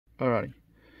Alrighty.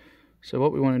 So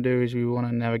what we want to do is we want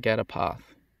to navigate a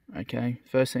path. Okay,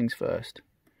 first things first.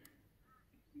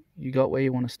 You got where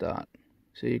you want to start.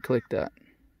 So you click that.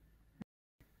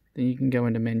 Then you can go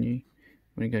into menu. You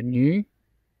want to go new.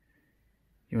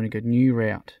 You want to go new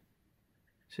route.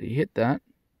 So you hit that.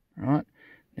 Right.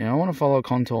 Now I want to follow a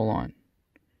contour line.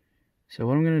 So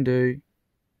what I'm going to do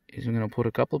is I'm going to put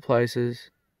a couple of places,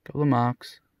 a couple of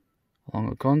marks along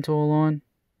the contour line.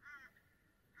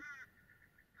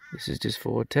 This is just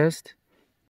for a test.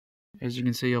 As you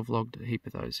can see, I've logged a heap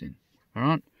of those in.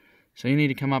 Alright, so you need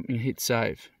to come up and hit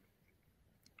save.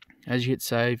 As you hit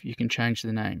save, you can change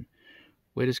the name.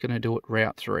 We're just going to do it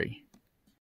Route 3.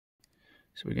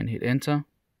 So we're going to hit enter.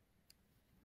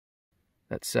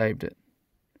 That saved it.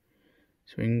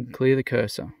 So we can clear the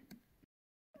cursor.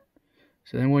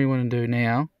 So then what you want to do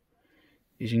now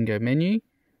is you can go menu. You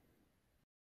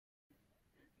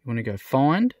want to go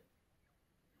find.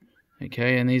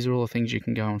 Okay, and these are all the things you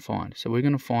can go and find. So we're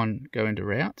going to go into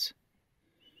routes.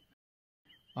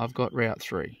 I've got Route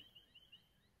 3.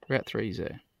 Route 3 is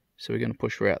there. So we're going to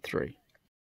push Route 3.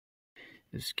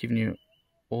 It's giving you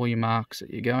all your marks that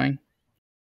you're going.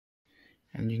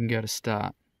 And you can go to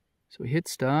start. So we hit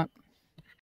start.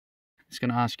 It's going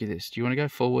to ask you this. Do you want to go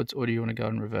forwards or do you want to go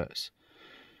in reverse?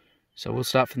 So we'll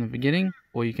start from the beginning,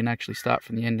 or you can actually start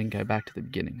from the end and go back to the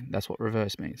beginning. That's what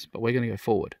reverse means. But we're going to go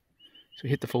forward. So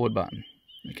hit the forward button.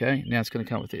 Okay, now it's going to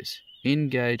come with this.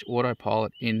 Engage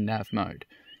autopilot in nav mode.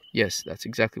 Yes, that's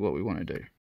exactly what we want to do.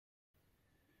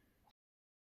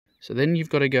 So then you've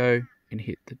got to go and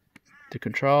hit the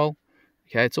control.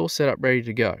 Okay, it's all set up ready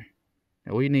to go.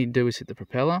 Now all you need to do is hit the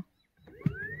propeller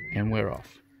and we're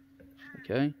off.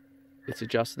 Okay, it's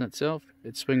adjusting itself.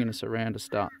 It's swinging us around to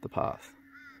start the path.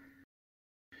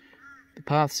 The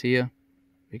path's here.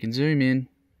 We can zoom in.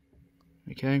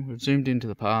 Okay, we've zoomed into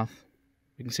the path.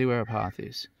 We can see where our path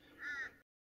is.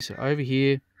 So over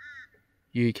here,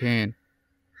 you can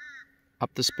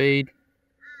up the speed,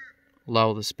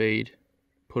 lower the speed,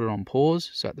 put it on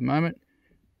pause. So at the moment,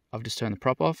 I've just turned the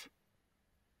prop off.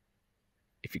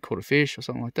 If you caught a fish or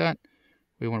something like that,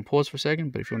 we want to pause for a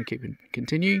second. But if you want to keep it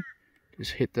continue,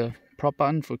 just hit the prop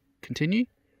button for continue.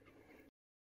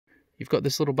 You've got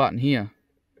this little button here.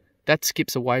 That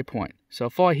skips a waypoint. So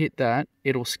if I hit that,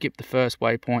 it'll skip the first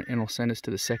waypoint and it'll send us to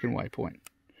the second waypoint.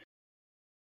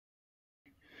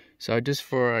 So just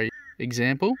for an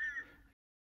example,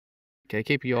 okay,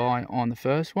 keep your eye on the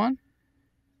first one,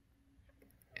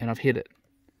 and I've hit it.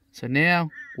 So now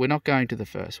we're not going to the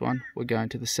first one, we're going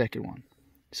to the second one.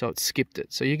 So it skipped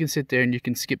it. So you can sit there and you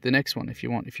can skip the next one if you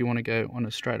want to go on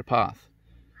a straighter path.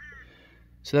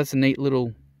 So that's a neat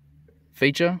little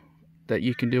feature that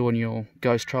you can do on your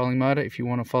ghost trolling motor if you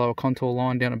want to follow a contour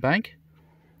line down a bank.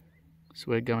 So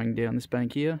we're going down this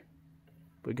bank here.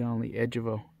 We're going on the edge of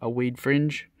a weed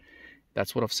fringe.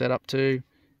 That's what I've set up to.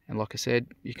 And like I said,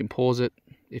 you can pause it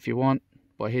if you want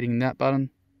by hitting that button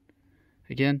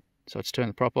again. So it's turned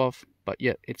the prop off, but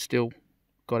yet it's still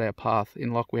got our path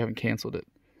in lock. We haven't cancelled it.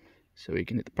 So we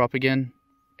can hit the prop again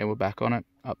and we're back on it.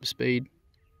 Up the speed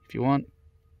if you want.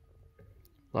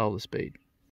 Lower the speed.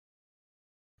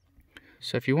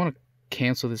 So if you want to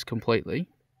cancel this completely,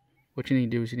 what you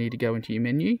need to do is you need to go into your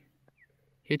menu,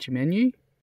 hit your menu,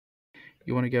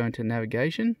 you want to go into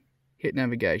navigation, hit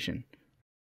navigation.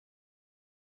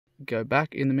 Go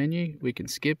back in the menu, we can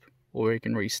skip or we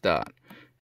can restart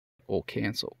or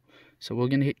cancel. So we're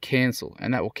going to hit cancel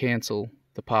and that will cancel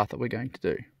the path that we're going to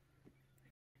do.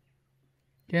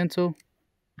 Cancel,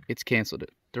 it's cancelled it.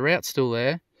 The route's still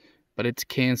there, but it's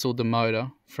cancelled the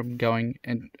motor from going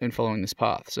and following this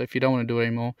path. So if you don't want to do it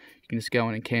anymore, you can just go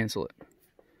in and cancel it.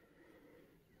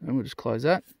 And we'll just close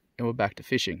that and we're back to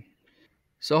fishing.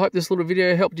 So I hope this little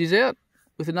video helped you out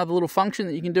with another little function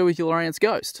that you can do with your lowrance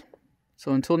ghost.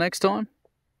 So until next time,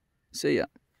 see ya.